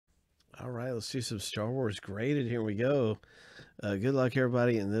All right, let's do some Star Wars graded. Here we go. Good luck,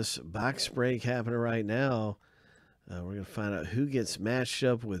 everybody, in this box break happening right now. We're going to find out who gets matched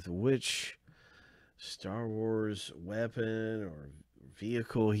up with which Star Wars weapon or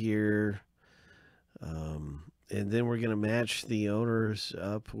vehicle here. And then we're going to match the owners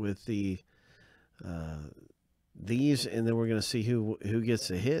up with these, and then we're going to see who gets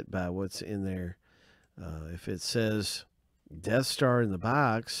a hit by what's in there. If it says Death Star in the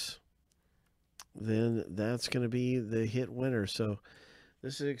box, then that's going to be the hit winner. So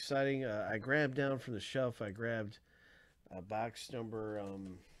this is exciting. I grabbed down from the shelf. I grabbed box number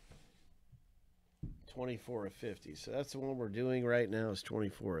 24 of 50. So that's the one we're doing right now is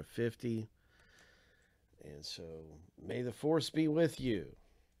 24 of 50. And so may the force be with you.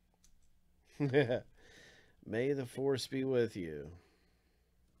 May the force be with you.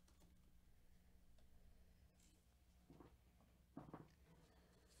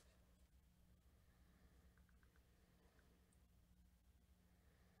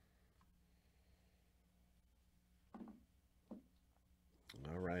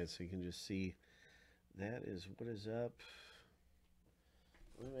 All right, so you can just see that is what is up.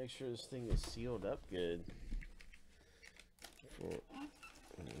 Let me make sure this thing is sealed up good.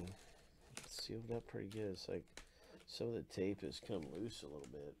 It's sealed up pretty good. It's like some of the tape has come loose a little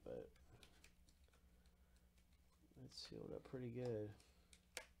bit, but it's sealed up pretty good.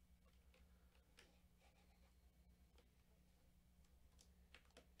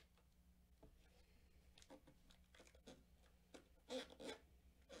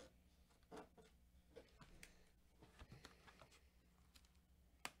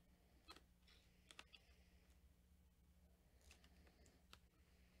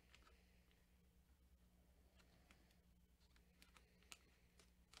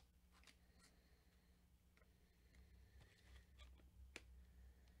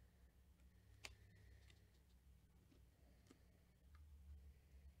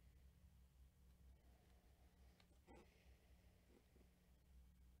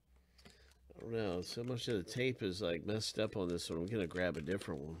 I don't know. So much of the tape is like messed up on this one. I'm gonna grab a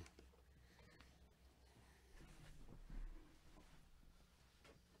different one.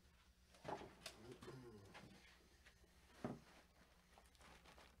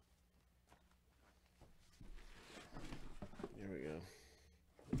 There we go.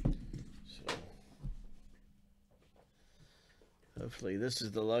 So hopefully this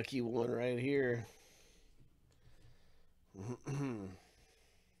is the lucky one right here.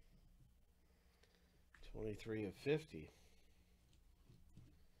 23 of 50.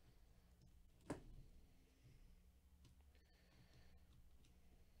 All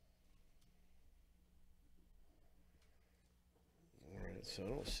right, so I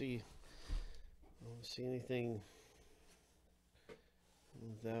don't see anything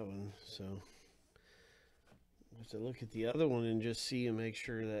with that one. So I have to look at the other one and just see and make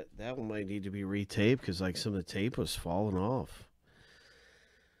sure that that one might need to be retaped because like some of the tape was falling off.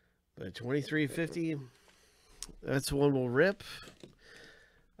 But 23.50, that's one we'll rip.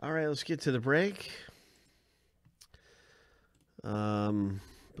 All right, let's get to the break. Boom,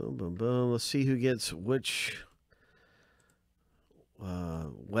 boom, boom. Let's see who gets which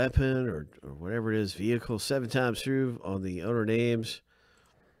weapon or whatever it is, vehicle 7 times through on the owner names.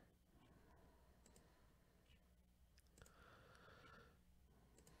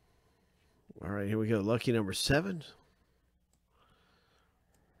 All right, here we go. Lucky number 7.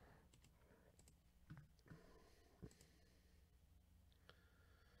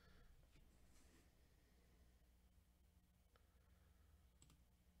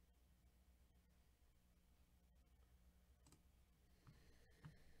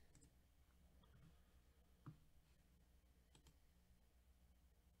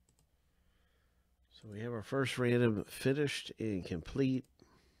 So we have our first random finished and complete.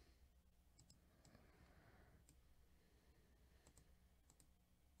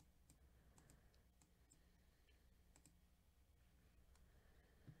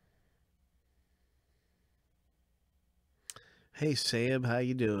 Hey Sam, how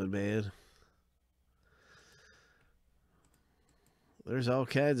you doing, man? There's all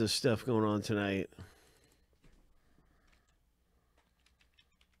kinds of stuff going on tonight.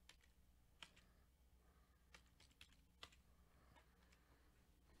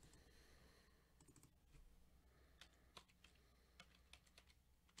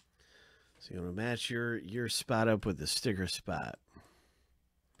 So you want to match your spot up with the sticker spot.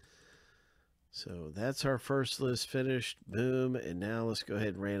 So that's our first list finished. Boom. And now let's go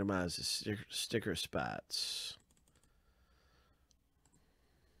ahead and randomize the sticker spots.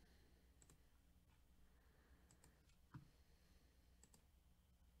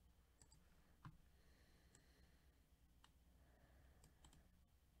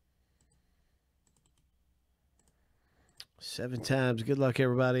 7 times. Good luck,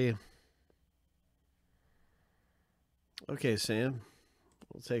 everybody. Okay, Sam.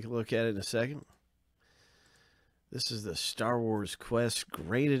 We'll take a look at it in a second. This is the Star Wars Quest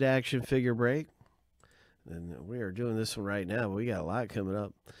graded action figure break. And we are doing this one right now. But we got a lot coming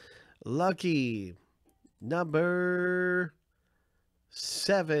up. Lucky number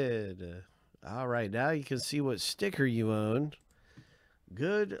 7. All right, now you can see what sticker you own.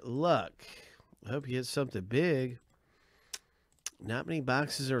 Good luck. I hope you hit something big. Not many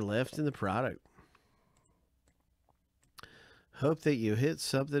boxes are left in the product. Hope that you hit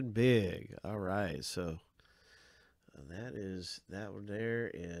something big. All right, so that is that one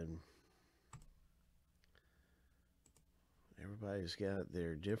there, and everybody's got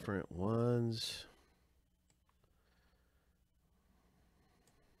their different ones.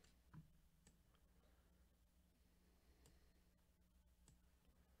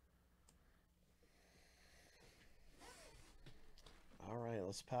 All right,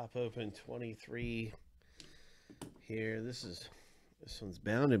 let's pop open 23 here. This one's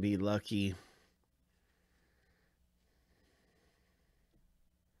bound to be lucky.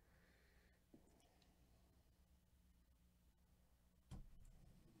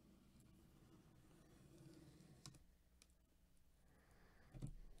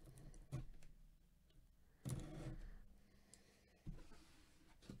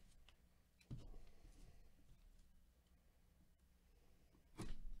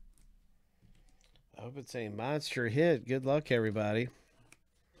 I hope it's a monster hit. Good luck, everybody.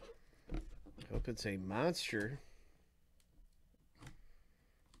 Hope it's a monster.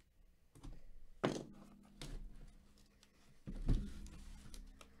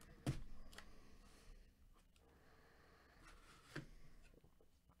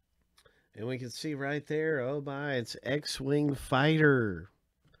 And we can see right there, oh my, it's X-Wing Fighter.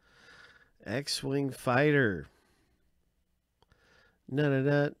 X-Wing Fighter.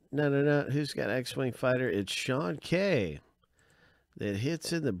 No. Who's got X-Wing Fighter? It's Sean K. That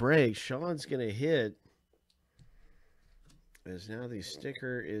hits in the break. Sean's going to hit. As now the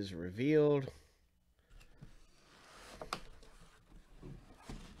sticker is revealed.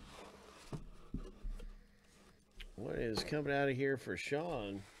 What is coming out of here for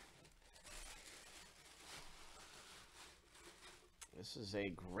Sean? This is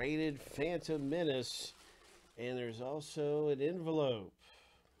a graded Phantom Menace. And there's also an envelope.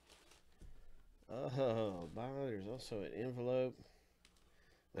 Oh, wow, there's also an envelope.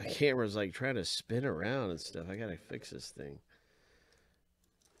 My camera's like trying to spin around and stuff. I gotta fix this thing.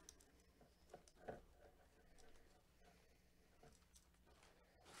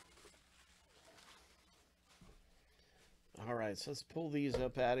 All right, so let's pull these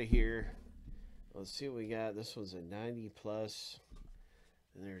up out of here. Let's see what we got. This one's a 90 plus.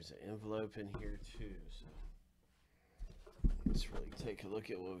 And there's an envelope in here too. So let's really take a look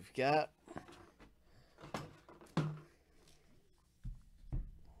at what we've got.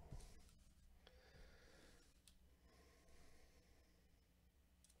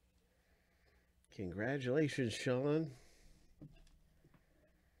 Congratulations, Sean.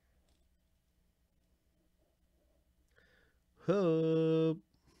 Hope.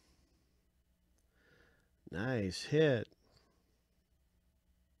 Nice hit.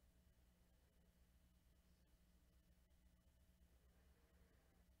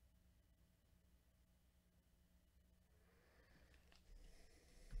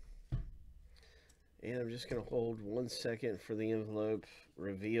 And I'm just going to hold 1 second for the envelope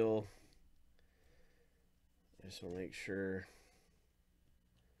reveal. I just want to make sure.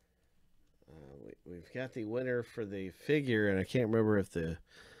 We've got the winner for the figure, and I can't remember if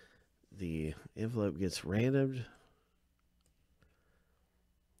the envelope gets randomed.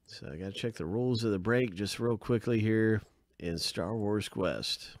 So I got to check the rules of the break just real quickly here in Star Wars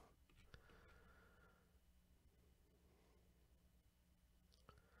Quest.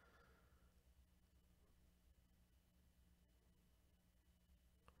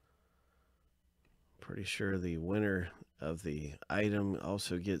 Pretty sure the winner of the item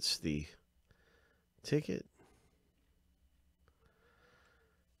also gets the ticket.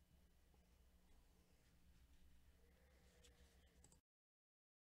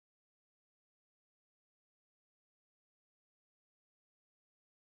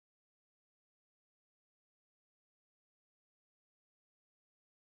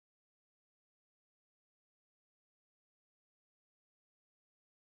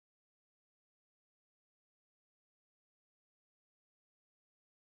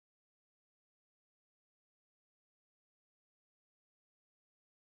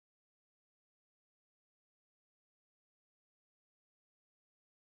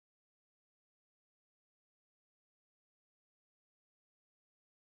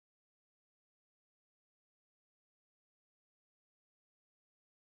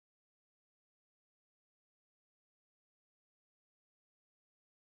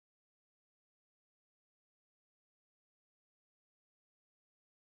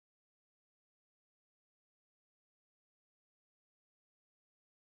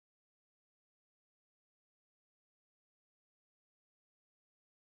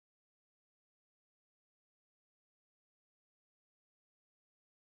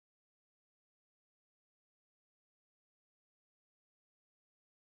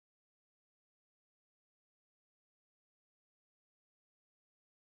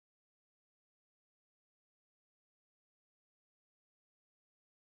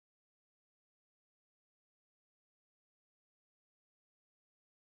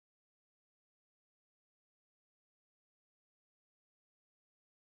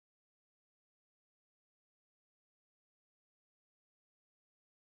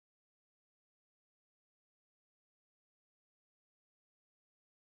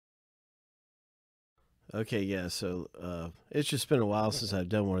 Okay, yeah. So it's just been a while since I've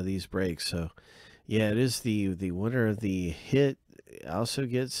done one of these breaks. So yeah, it is the winner of the hit also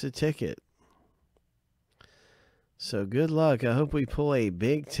gets a ticket. So good luck. I hope we pull a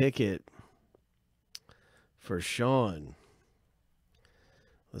big ticket for Sean.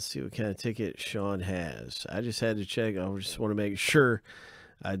 Let's see what kind of ticket Sean has. I just had to check. I just want to make sure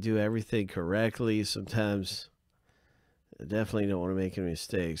I do everything correctly. Sometimes I definitely don't want to make any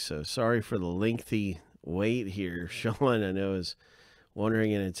mistakes. So sorry for the lengthy wait here. Sean, I know, is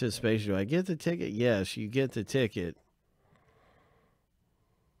wondering in anticipation, do I get the ticket? Yes, you get the ticket.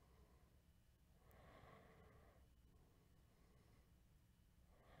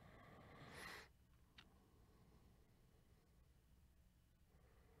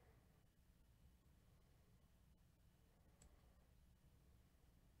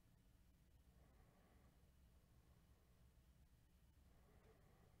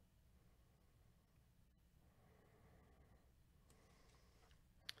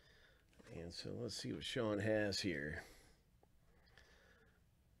 And so let's see what Sean has here.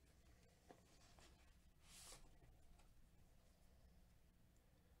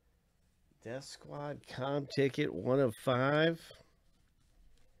 Death Squad comp ticket 1 of 5.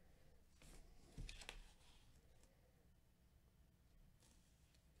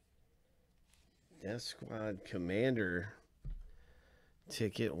 Death Squad Commander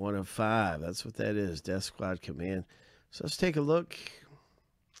ticket 1 of 5. That's what that is. Death Squad Command. So let's take a look.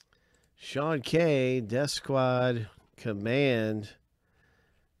 Sean K, Death Squad Command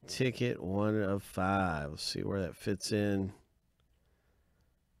ticket 1 of 5. Let's see where that fits in.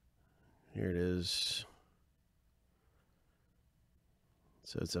 Here it is.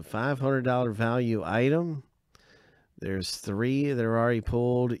 So it's a $500 value item. There's 3 that are already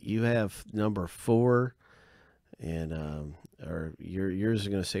pulled. You have number 4, and or yours is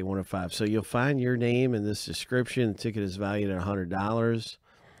going to say 1 of 5. So you'll find your name in this description. The ticket is valued at $100.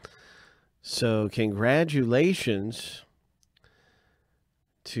 So congratulations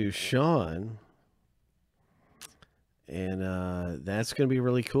to Sean. And that's going to be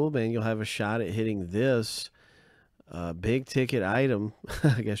really cool, man. You'll have a shot at hitting this big ticket item.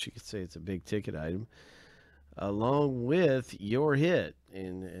 I guess you could say it's a big ticket item, along with your hit.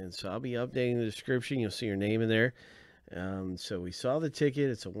 And so I'll be updating the description. You'll see your name in there. So we saw the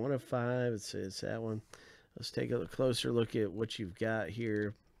ticket. It's a 1 of 5. It's that one. Let's take a closer look at what you've got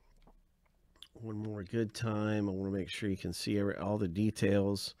here. One more good time. I want to make sure you can see all the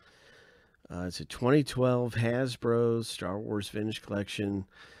details. It's a 2012 Hasbro Star Wars Vintage Collection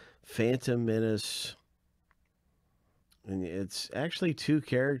Phantom Menace. And it's actually 2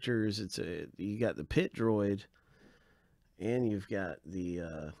 characters. You got the pit droid, and you've got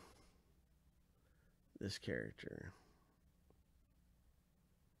the this character.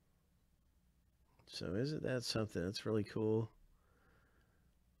 So isn't that something? That's really cool.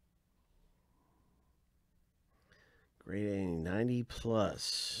 Grade 90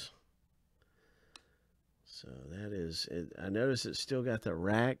 plus. So that is it. I noticed it's still got the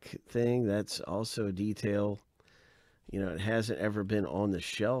rack thing. That's also a detail. You know, it hasn't ever been on the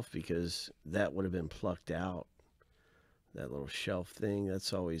shelf because that would have been plucked out. That little shelf thing.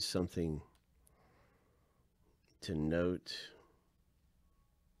 That's always something to note.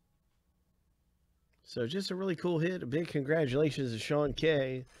 So just a really cool hit. A big congratulations to Sean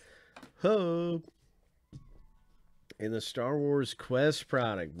K. Hope. In the Star Wars Quest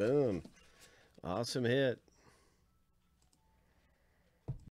product. Boom. Awesome hit.